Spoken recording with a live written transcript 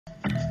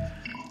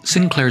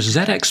Sinclair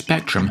ZX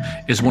Spectrum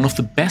is one of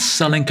the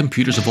best-selling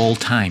computers of all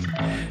time.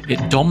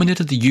 It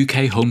dominated the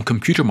UK home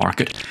computer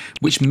market,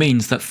 which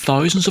means that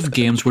thousands of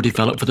games were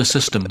developed for the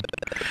system.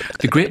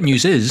 The great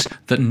news is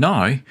that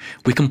now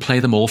we can play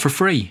them all for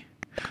free.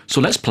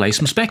 So let's play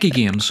some Speccy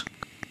games.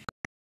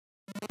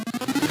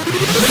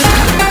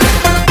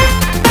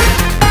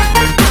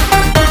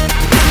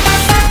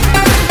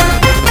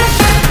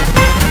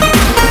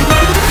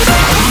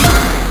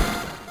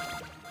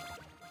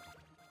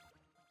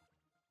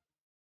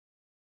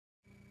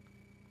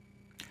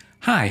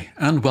 Hi,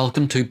 and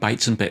welcome to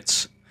Bytes and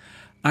Bits.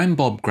 I'm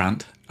Bob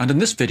Grant, and in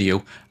this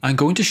video I'm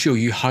going to show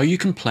you how you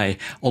can play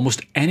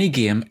almost any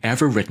game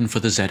ever written for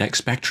the ZX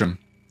Spectrum.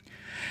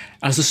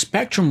 As the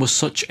Spectrum was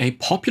such a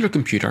popular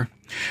computer,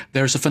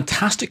 there's a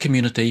fantastic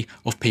community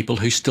of people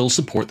who still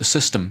support the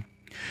system.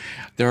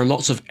 There are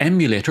lots of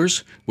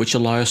emulators which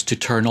allow us to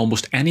turn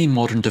almost any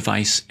modern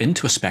device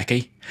into a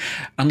Speccy,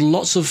 and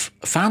lots of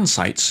fan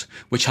sites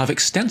which have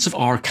extensive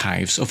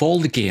archives of all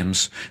the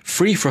games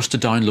free for us to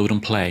download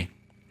and play.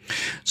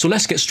 So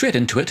let's get straight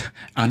into it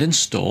and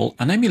install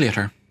an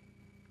emulator.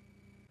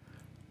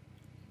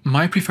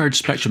 My preferred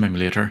Spectrum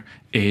emulator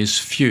is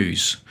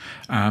Fuse.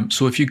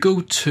 So if you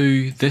go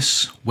to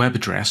this web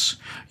address,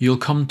 you'll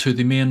come to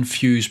the main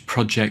Fuse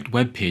project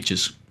web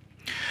pages.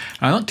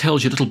 And that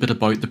tells you a little bit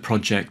about the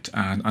project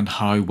and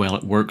how well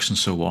it works and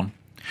so on.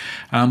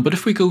 But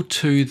if we go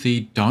to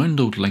the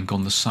download link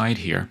on the side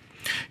here,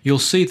 you'll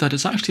see that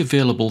it's actually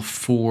available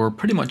for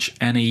pretty much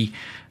any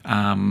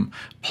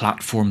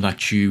platform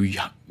that you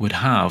would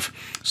have.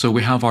 So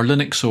we have our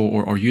Linux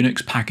or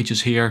Unix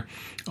packages here,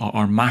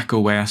 our Mac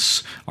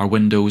OS, our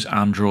Windows,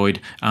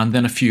 Android, and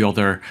then a few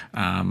other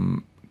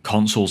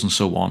consoles and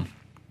so on.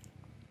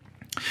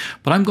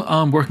 But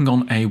I'm working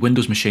on a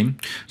Windows machine,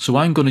 so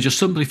I'm going to just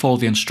simply follow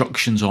the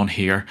instructions on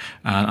here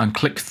and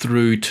click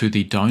through to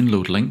the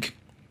download link.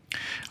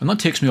 And that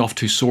takes me off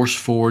to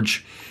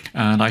SourceForge,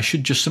 and I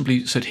should just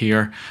simply sit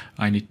here.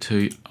 I need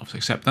to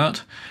accept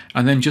that,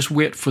 and then just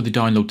wait for the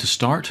download to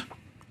start.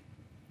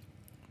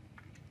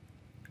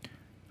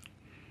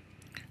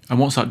 And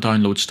once that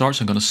download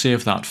starts, I'm going to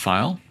save that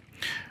file.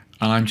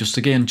 And I'm just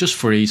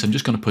for ease, I'm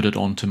just going to put it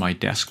onto my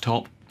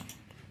desktop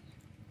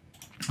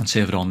and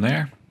save it on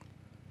there.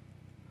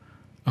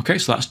 Okay,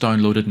 so that's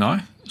downloaded now,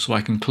 so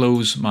I can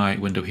close my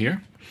window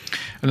here.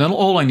 And then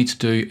all I need to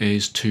do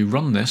is to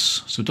run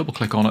this, so double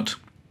click on it.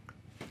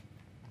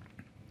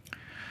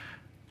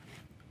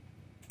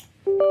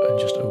 And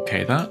just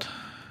OK that.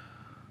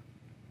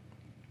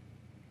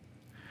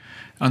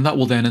 And that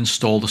will then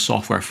install the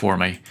software for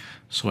me.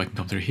 So I can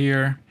come through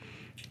here.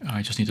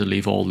 I just need to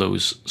leave all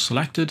those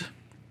selected.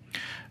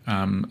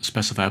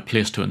 Specify a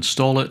place to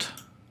install it.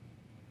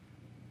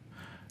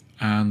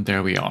 And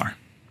there we are.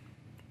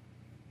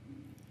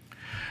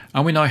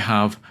 And we now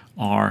have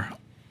our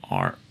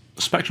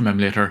Spectrum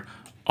emulator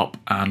up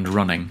and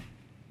running.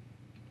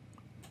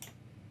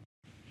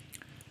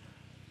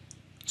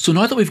 So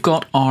now that we've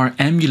got our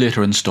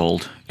emulator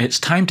installed, it's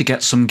time to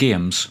get some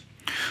games.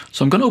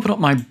 So I'm going to open up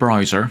my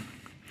browser,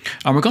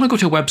 and we're going to go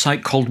to a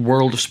website called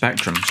World of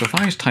Spectrum. So if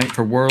I just type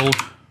for World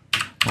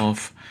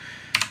of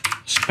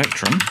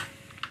Spectrum.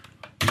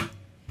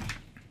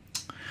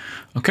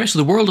 Okay, so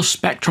the World of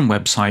Spectrum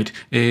website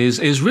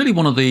is really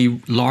one of the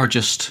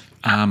largest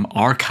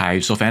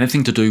archives of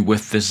anything to do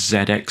with this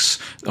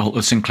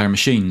ZX Sinclair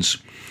machines.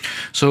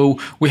 So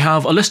we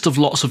have a list of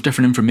lots of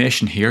different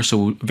information here,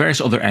 so various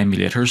other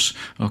emulators.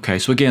 Okay,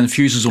 so again,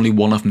 Fuse is only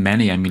one of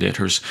many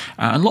emulators,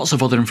 and lots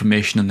of other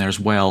information in there as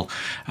well.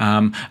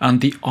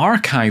 And the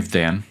archive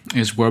then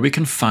is where we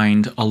can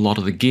find a lot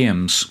of the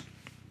games.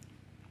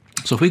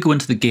 So if we go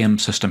into the game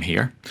system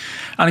here,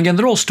 and again,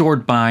 they're all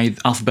stored by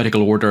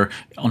alphabetical order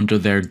under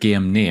their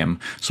game name.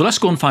 So let's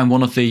go and find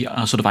one of the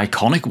sort of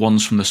iconic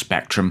ones from the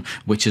Spectrum,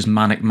 which is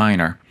Manic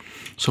Miner.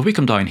 So if we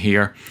come down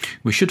here,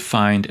 we should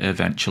find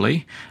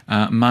eventually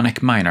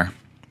Manic Miner.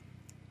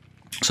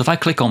 So if I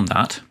click on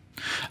that,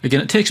 again,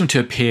 it takes me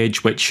to a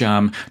page which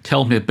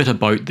tells me a bit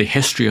about the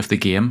history of the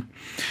game.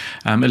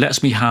 It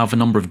lets me have a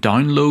number of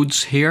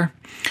downloads here.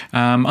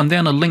 And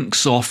then it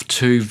links off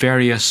to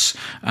various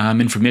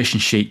information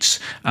sheets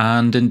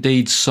and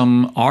indeed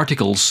some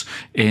articles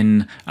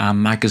in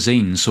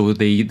magazines. So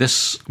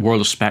this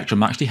World of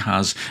Spectrum actually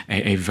has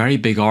a very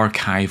big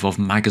archive of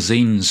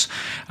magazines.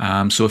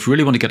 So if you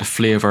really want to get a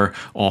flavour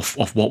of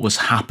what was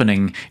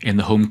happening in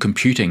the home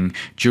computing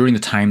during the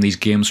time these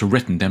games were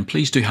written, then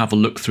please do have a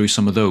look through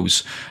some of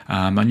those.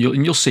 And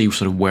you'll see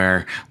sort of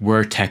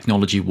where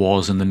technology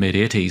was in the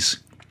mid-80s.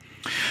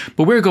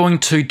 But we're going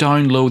to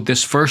download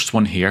this first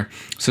one here.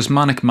 It says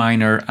Manic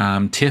Miner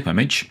tape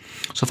image.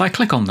 So if I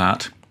click on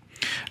that,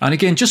 and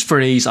again, just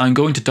for ease, I'm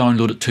going to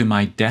download it to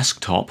my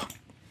desktop,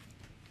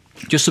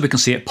 just so we can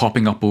see it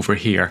popping up over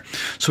here.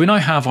 So we now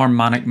have our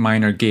Manic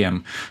Miner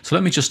game. So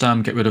let me just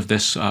get rid of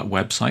this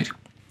website.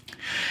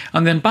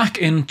 And then back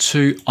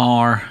into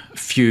our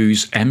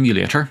Fuse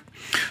emulator.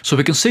 So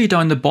we can see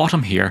down the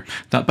bottom here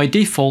that by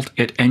default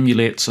it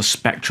emulates a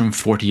Spectrum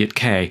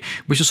 48K,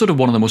 which is sort of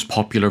one of the most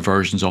popular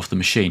versions of the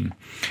machine.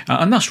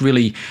 And that's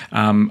really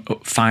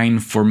fine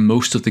for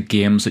most of the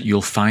games that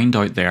you'll find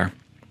out there.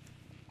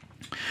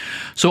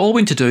 So all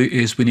we need to do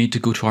is we need to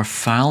go to our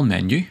File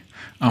menu,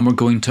 and we're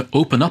going to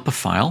open up a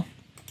file.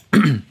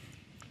 And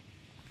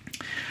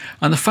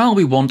the file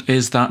we want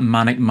is that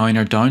Manic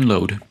Miner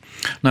download.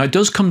 Now it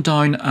does come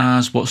down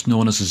as what's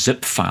known as a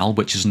zip file,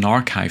 which is an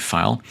archive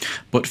file,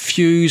 but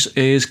Fuse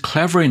is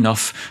clever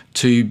enough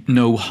to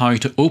know how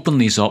to open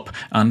these up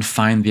and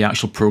find the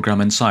actual program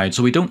inside.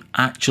 So we don't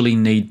actually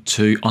need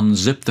to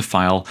unzip the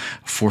file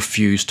for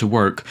Fuse to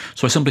work.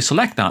 So I simply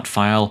select that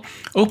file,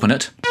 open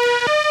it,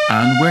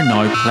 and we're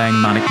now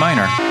playing Manic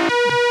Miner.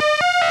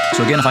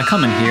 So again, if I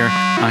come in here,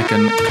 I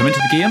can come into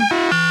the game,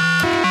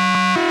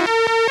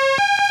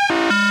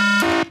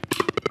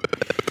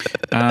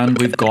 and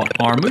we've got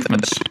our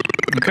movements.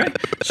 Okay,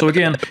 so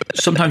again,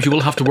 sometimes you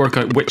will have to work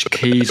out which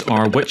keys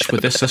are which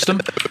with this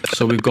system.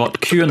 So we've got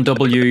Q and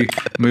W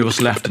move us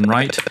left and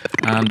right,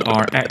 and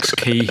our X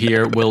key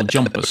here will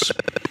jump us.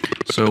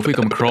 So if we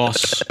come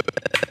across,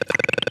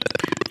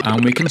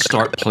 and we can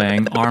start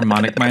playing our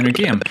Manic Miner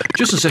game,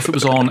 just as if it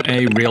was on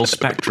a real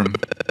Spectrum,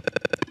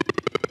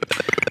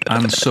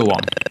 and so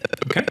on.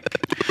 Okay,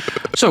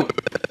 so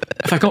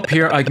if I come up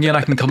here, again,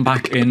 I can come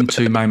back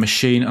into my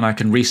machine and I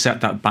can reset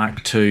that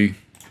back to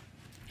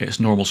its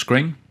normal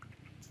screen.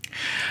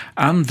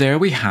 And there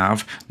we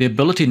have the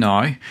ability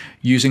now,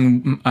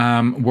 using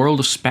World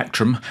of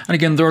Spectrum, and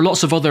again there are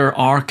lots of other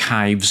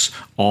archives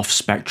of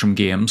Spectrum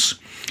games.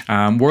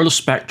 World of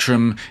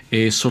Spectrum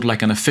is sort of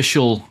like an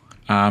official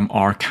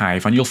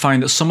archive, and you'll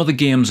find that some of the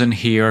games in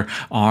here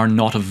are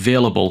not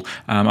available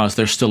as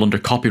they're still under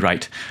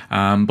copyright.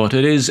 But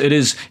it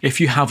is if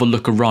you have a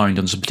look around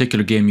and there's a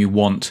particular game you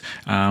want,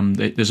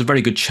 there's a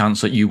very good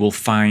chance that you will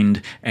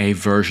find a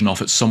version of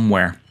it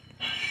somewhere.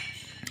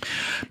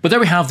 But there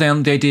we have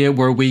then the idea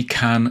where we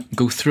can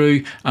go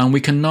through and we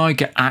can now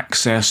get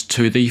access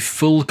to the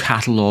full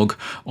catalogue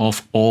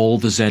of all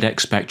the ZX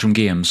Spectrum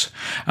games.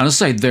 And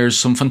as I say, there's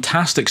some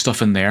fantastic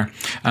stuff in there.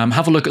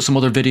 Have a look at some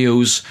other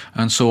videos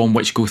and so on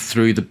which go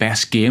through the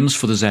best games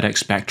for the ZX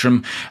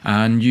Spectrum,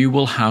 and you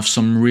will have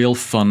some real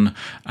fun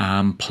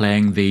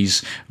playing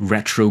these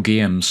retro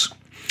games.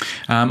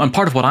 And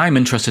part of what I'm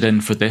interested in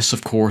for this,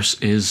 of course,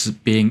 is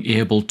being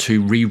able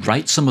to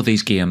rewrite some of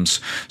these games.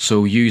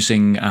 So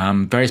using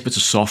various bits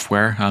of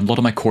software. A lot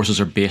of my courses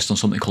are based on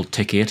something called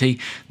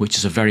TIC80, which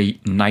is a very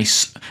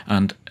nice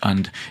and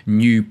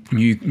new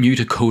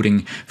to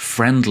coding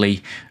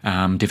friendly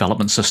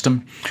development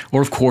system.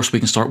 Or of course we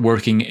can start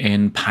working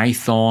in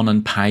Python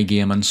and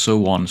Pygame and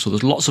so on. So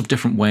there's lots of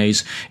different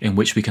ways in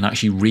which we can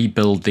actually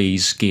rebuild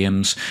these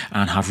games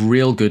and have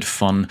real good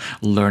fun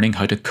learning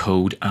how to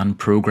code and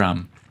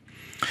program.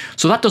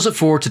 So that does it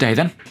for today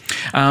then.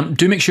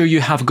 Do make sure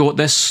you have a go at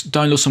this,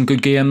 download some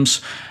good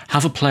games,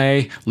 have a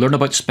play, learn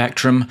about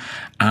Spectrum,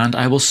 and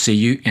I will see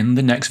you in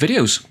the next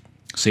videos.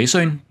 See you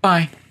soon.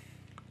 Bye.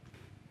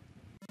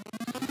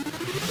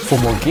 For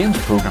more games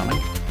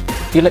programming,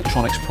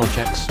 electronics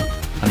projects,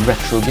 and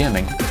retro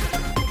gaming,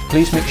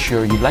 please make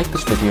sure you like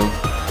this video,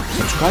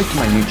 subscribe to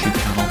my YouTube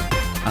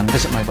channel, and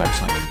visit my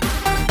website.